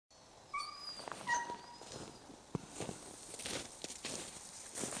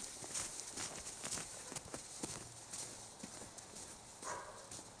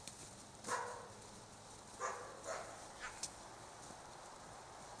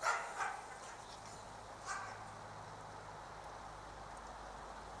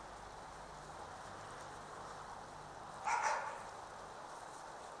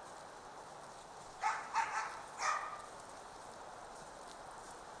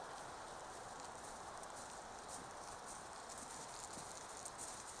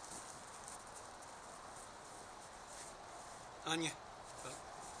Anya.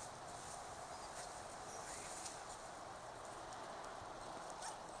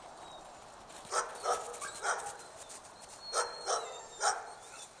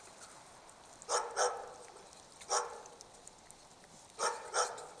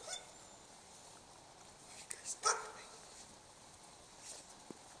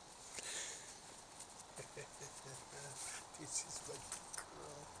 This is my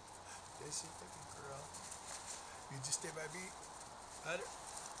girl. This is my girl. You just stay by me. Got it?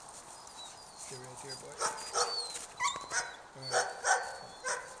 Stay right here, boy. Alright.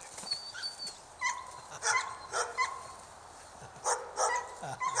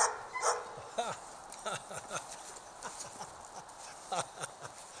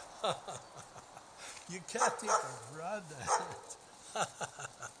 You can't take a run at it.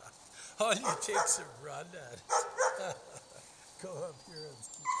 All you take's a run at it. Go up here and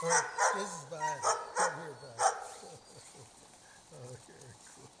ski. Oh, this is bad. Come here, bud. Oh, here,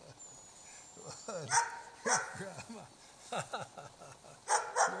 good. Your grandma.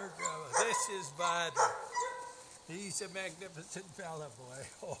 Your grandma. This is bad. He's a magnificent fella, boy.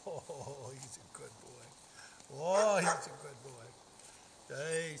 Oh, he's a good boy. Oh, he's a good boy.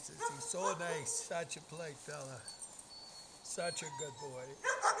 He's so nice. Such a polite fella. Such a good boy.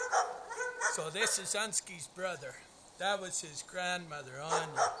 So this is Unski's brother. That was his grandmother,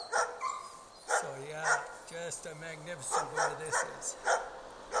 Anya. So yeah, just a magnificent boy this is.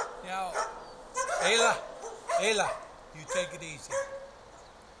 Now, Ayla, you take it easy.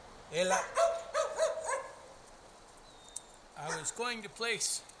 Ayla. I was going to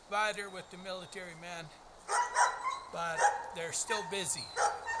place Vidar with the military man, but they're still busy.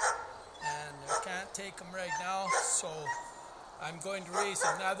 And I can't take them right now, so I'm going to raise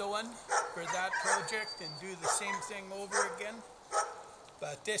another one for that project and do the same thing over again.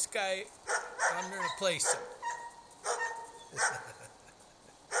 But this guy, I'm going to replace him.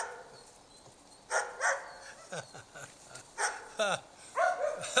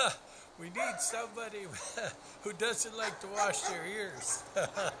 We need somebody who doesn't like to wash their ears.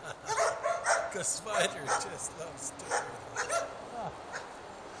 Because Vidar just loves to do that.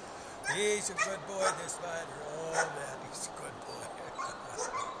 He's a good boy, this Vidar. Oh man, he's a good boy.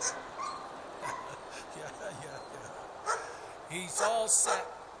 Yeah. He's all set.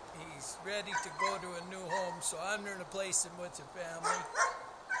 He's ready to go to a new home, so I'm going to place him with the family.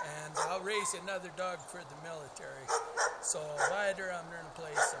 And I'll raise another dog for the military. So Vidar, I'm going to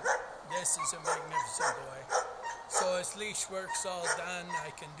place him. This is a magnificent boy. So his leash work's all done.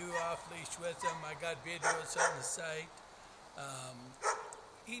 I can do off-leash with him. I got videos on the site.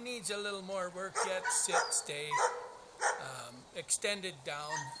 He needs a little more work yet. Sit, stay, extended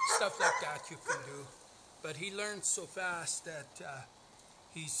down, stuff like that you can do. But he learns so fast that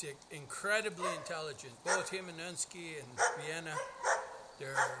he's incredibly intelligent. Both him and Unski and Vienna,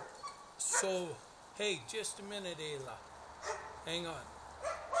 they're so... Hey, just a minute, Ayla. Hang on.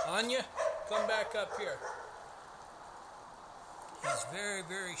 Anya, come back up here. He's very,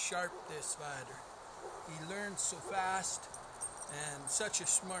 very sharp, this Vidar. He learns so fast and such a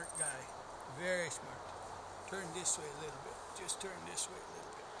smart guy. Very smart. Turn this way a little bit. Just turn this way a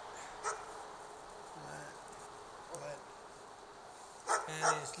little bit.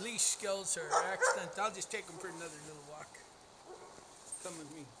 And his leash skills are excellent. I'll just take him for another little walk. Come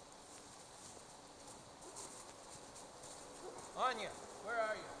with me. Anya, where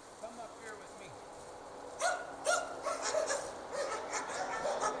are you? Come up here with me.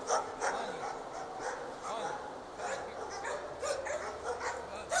 Anya, come here.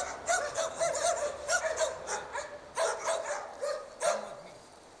 Come with me.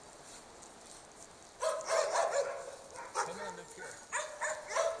 Come on up here.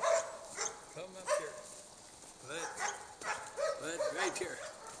 Come up here. Good. Right here.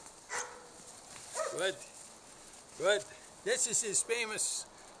 Good. This is his famous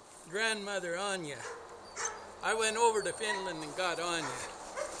grandmother, Anya. I went over to Finland and got Anya.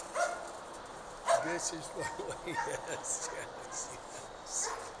 This is what yes.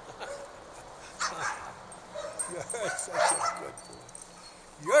 You're such a good boy.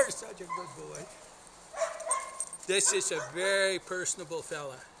 You're such a good boy. This is a very personable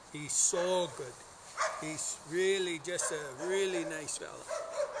fella. He's so good. He's really just a really nice fella.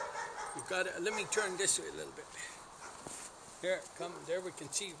 You got to let me turn this way a little bit. Here, come. There we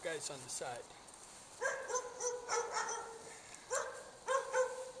can see you guys on the side.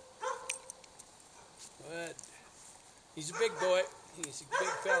 Good. He's a big boy. He's a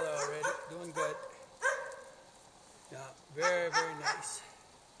big fella already. Doing good. Yeah, very, very nice.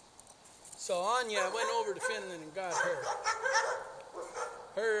 So Anya, I went over to Finland and got her.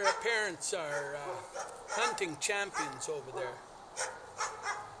 Her parents are hunting champions over there.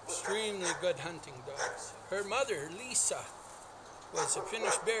 Extremely good hunting dogs. Her mother, Lisa, was a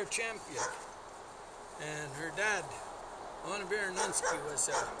Finnish bear champion. And her dad, Unski, was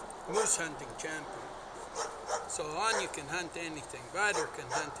a moose hunting champion. So Anya can hunt anything. Vidar can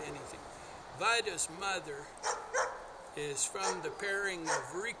hunt anything. Vidar's mother is from the pairing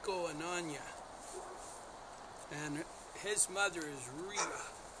of Rico and Anya. And his mother is Rhea.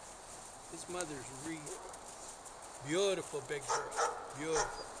 His mother's Rhea. Beautiful big girl.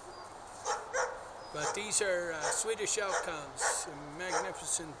 Beautiful. But these are Swedish Elkhounds, a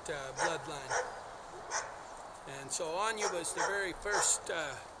magnificent bloodline. And so Anya was the very first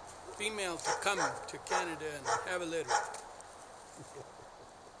female to come to Canada and have a litter.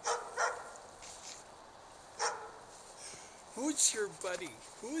 Who's your buddy?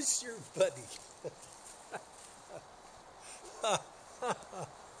 Who's your buddy?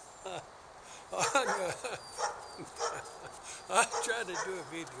 I'm trying to do a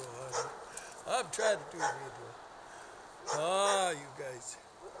video on it. I'm trying to do a video. Oh, you guys.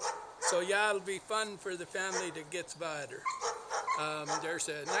 So yeah, it'll be fun for the family that gets Vidar. There's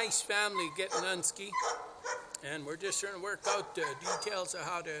a nice family getting Unski, and we're just trying to work out the details of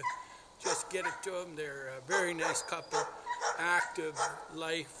how to just get it to them. They're a very nice couple, active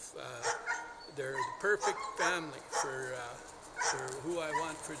life. They're the perfect family for who I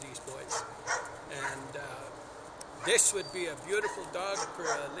want for these boys. And this would be a beautiful dog for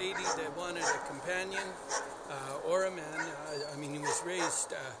a lady that wanted a companion or a man. I mean, he was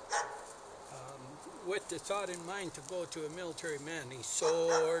raised with the thought in mind to go to a military man. He's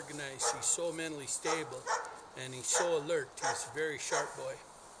so organized, he's so mentally stable, and he's so alert. He's a very sharp boy.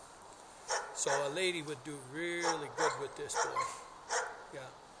 So a lady would do really good with this boy.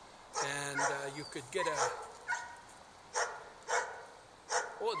 Yeah. And you could get a...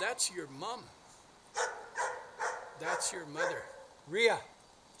 Oh, that's your mom. That's your mother. Rhea,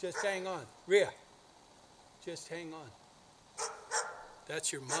 just hang on. Rhea, just hang on.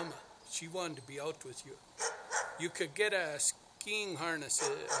 That's your mama. She wanted to be out with you. You could get a skiing harness,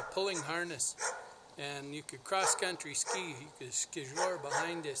 a pulling harness, and you could cross-country ski. You could skijor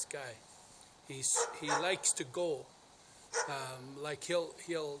behind this guy. He likes to go. Like he'll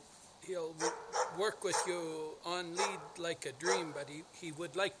work with you on lead like a dream, but he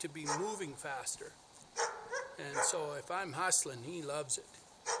would like to be moving faster. And so if I'm hustling, he loves it.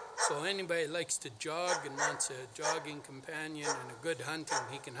 So anybody likes to jog and wants a jogging companion and a good hunting,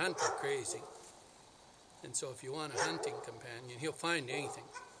 he can hunt like crazy. And so if you want a hunting companion, he'll find anything.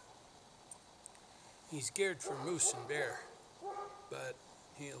 He's geared for moose and bear, but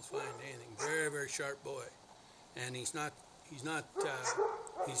he'll find anything. Very, very sharp boy. And he's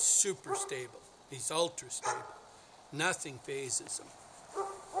super stable. He's ultra stable. Nothing phases him.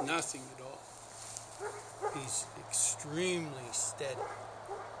 Nothing at all. He's extremely steady.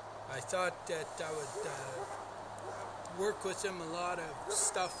 I thought that I would work with him a lot of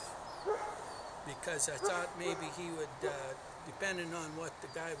stuff because I thought maybe he would, depending on what the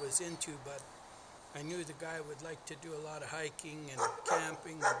guy was into, but I knew the guy would like to do a lot of hiking and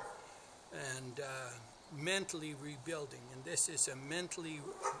camping and mentally rebuilding. And this is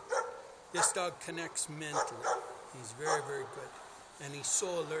this dog connects mentally. He's very, very good. And he's so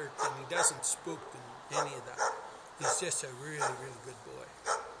alert and he doesn't spook in any of that. He's just a really, really good boy.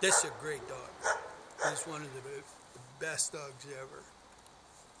 This is a great dog. He's one of the best dogs ever.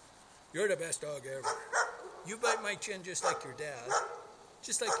 You're the best dog ever. You bite my chin just like your dad.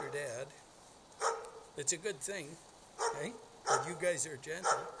 Just like your dad. It's a good thing, hey? But you guys are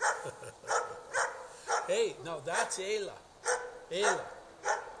gentle. Hey, no, that's Ayla. Ayla.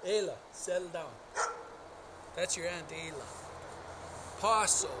 Ayla, settle down. That's your Aunt Ayla.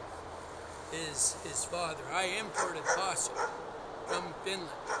 Paso is his father. I imported Paso from Finland.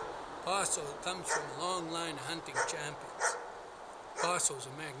 Paso comes from a long line of hunting champions. Paso's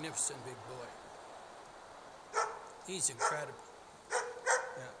a magnificent big boy. He's incredible.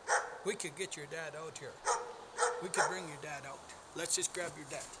 Yeah. We could get your dad out here. We could bring your dad out. Let's just grab your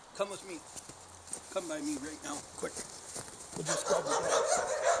dad. Come with me. Come by me right now, quick. We'll just grab your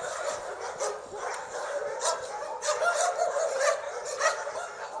dad.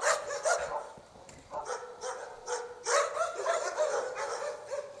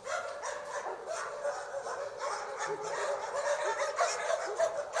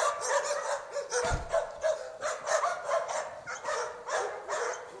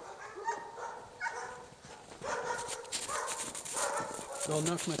 Don't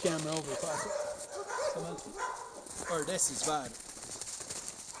knock my camera over, Paso. Come on. Or this is bad.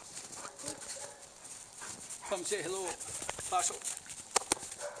 Come say hello, Paso.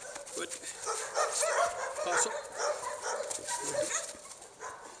 Good. Paso.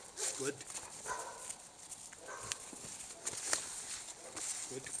 Good.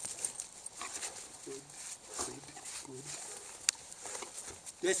 Good. Good. Good. Good.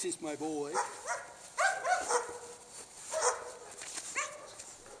 This is my boy.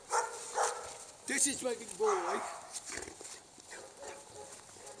 This is my big boy.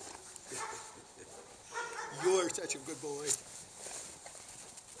 You're such a good boy.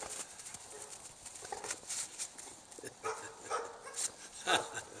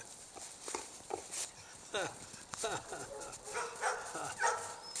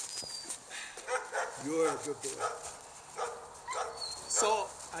 You're a good boy. So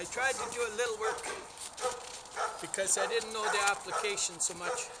I tried to do a little work because I didn't know the application so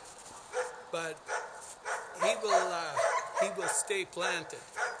much, but he will stay planted.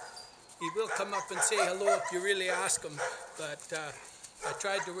 He will come up and say hello if you really ask him, but I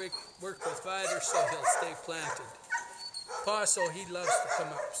tried to work with Vidar so he'll stay planted. Paso, he loves to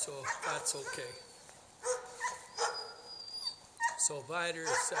come up, so that's okay. So Vidar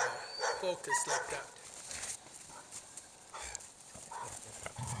is focused like that.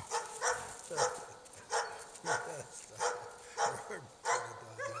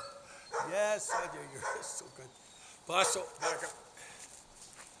 Yes, Vidar, you're so good. Paso, back up.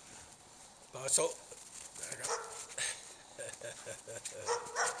 Paso, back up.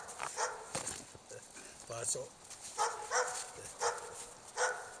 Paso.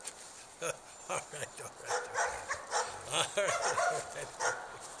 All right.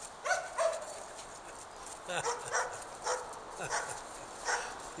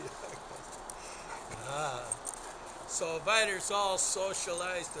 So Vidar's all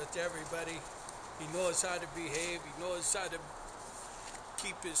socialized with everybody. He knows how to behave. He knows how to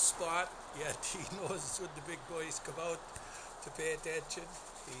keep his spot. Yet he knows when the big boys come out to pay attention.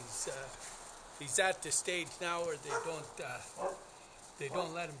 He's at the stage now where they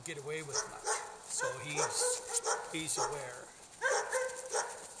don't let him get away with much. So he's aware.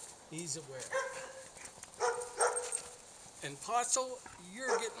 He's aware. And Paso,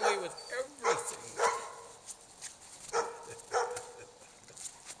 you're getting away with everything.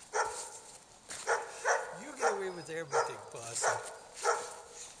 You get away with everything, Paso.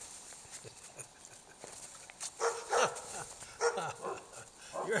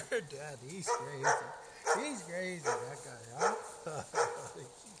 Your dad, he's crazy. He's crazy, that guy, huh?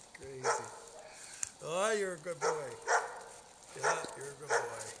 He's crazy. Oh, you're a good boy. Yeah, you're a good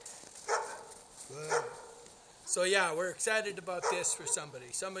boy. Good. So yeah, we're excited about this for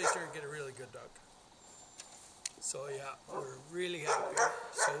somebody. Somebody's going to get a really good dog. So yeah, we're really happy.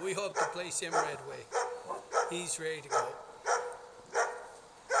 So we hope to place him right away. He's ready to go.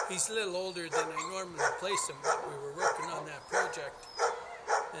 He's a little older than I normally place him, but we were working on that project,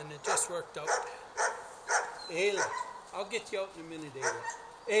 and it just worked out. Ayla, I'll get you out in a minute,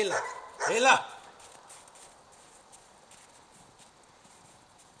 Ayla. Ayla!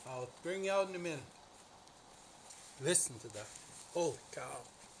 I'll bring you out in a minute. Listen to that. Holy cow.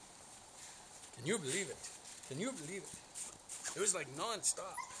 Can you believe it? Can you believe it? It was like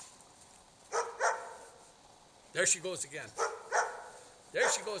non-stop. There she goes again. There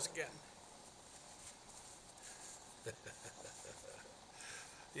she goes again.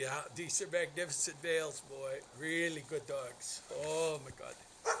 Yeah, these are magnificent males, boy. Really good dogs. Oh my God.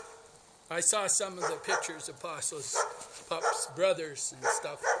 I saw some of the pictures of Paso's pups, brothers and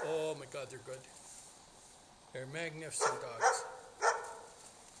stuff. Oh my God, they're good. They're magnificent dogs.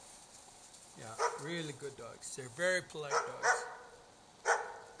 Yeah, really good dogs. They're very polite dogs.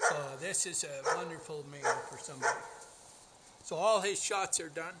 So this is a wonderful male for somebody. So all his shots are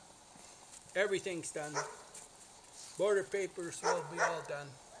done. Everything's done. Border papers will be all done.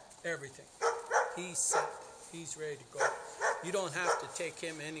 Everything. He's set. He's ready to go. You don't have to take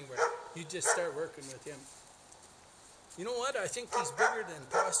him anywhere. You just start working with him. You know what? I think he's bigger than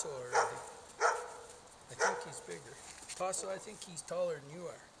Paso already. I think he's bigger. Paso, I think he's taller than you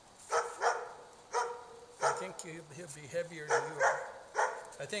are. I think he'll be heavier than you are.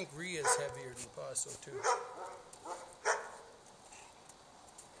 I think Ria's heavier than Paso too.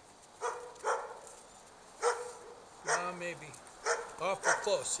 Maybe. Awful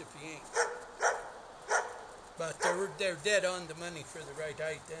close if he ain't. But they're dead on the money for the right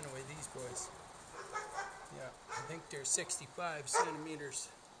height anyway, these boys. Yeah, I think they're 65 centimeters,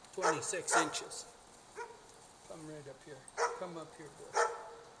 26 inches. Come right up here. Come up here, boy.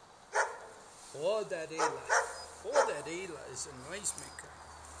 Oh, that Ayla. Oh, that Ayla is a noise maker.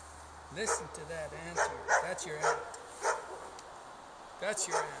 Listen to that ant here. That's your ant. That's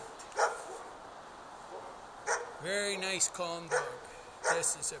your ant. Very nice, calm dog.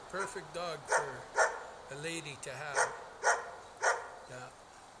 This is a perfect dog for a lady to have. Yeah,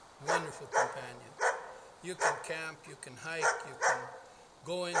 wonderful companion. You can camp, you can hike, you can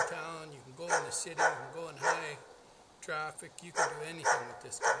go in town, you can go in the city, you can go in high traffic, you can do anything with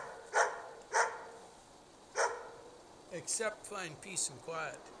this guy. Except find peace and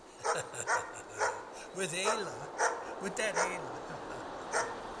quiet. With Ayla. With that Ayla.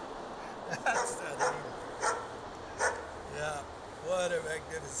 That's that Ayla. Yeah, what a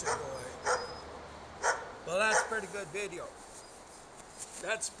magnificent boy. Well, that's a pretty good video.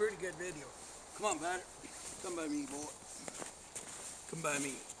 That's a pretty good video. Come on, Vidar. Come by me, boy. Come by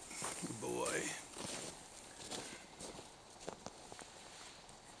me.